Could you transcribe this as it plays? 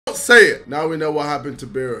Say it. Now we know what happened to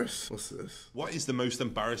Beerus. What's this? What is the most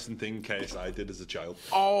embarrassing thing KSI did as a child?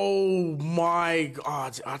 Oh my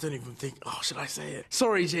God, I don't even think, oh, should I say it?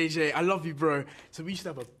 Sorry, JJ, I love you, bro. So we used to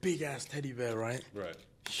have a big ass teddy bear, right? Right.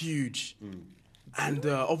 Huge. And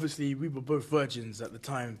obviously we were both virgins at the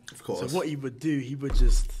time. Of course. So what he would do, he would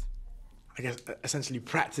just, I guess, essentially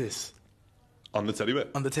practice. On the teddy bear?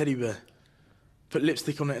 On the teddy bear. Put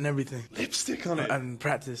lipstick on it and everything. Lipstick on it? And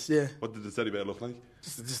practice, yeah. What did the teddy bear look like?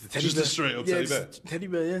 Just a teddy bear. Just a straight up teddy bear? Teddy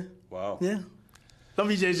bear, yeah. Wow. Yeah.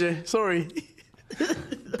 Love you, JJ. Sorry.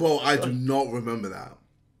 Bro, I do not remember that.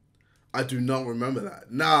 I do not remember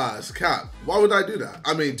that. Nah, it's cap. Why would I do that?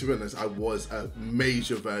 I mean, to be honest, I was a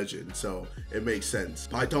major virgin, so it makes sense.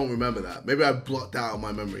 But I don't remember that. Maybe I blocked that out of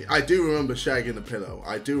my memory. I do remember shagging the pillow.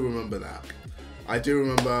 I do remember that. I do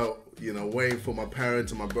remember, you know, waiting for my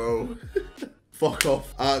parents and my bro fuck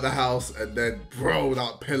off out of the house, and then, bro,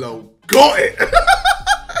 that pillow got it.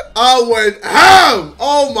 I went ham.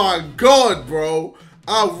 Oh my God, bro.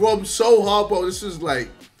 I rubbed so hard, bro. This is like,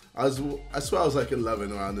 I swear I was like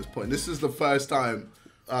 11 around this point. This is the first time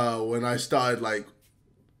when I started, like,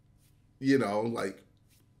 you know, like,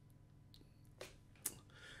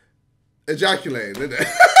 ejaculating, innit?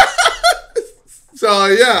 So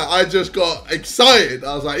yeah, I just got excited.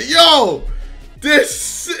 I was like, yo,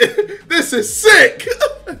 this is sick.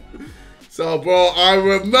 So bro, I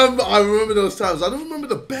remember those times. I don't remember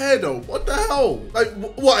the bear though. What the hell? Like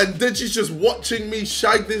what? And then she's just watching me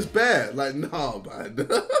shag this bear. Like, nah, man.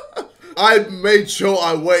 I made sure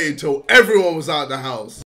I waited till everyone was out of the house.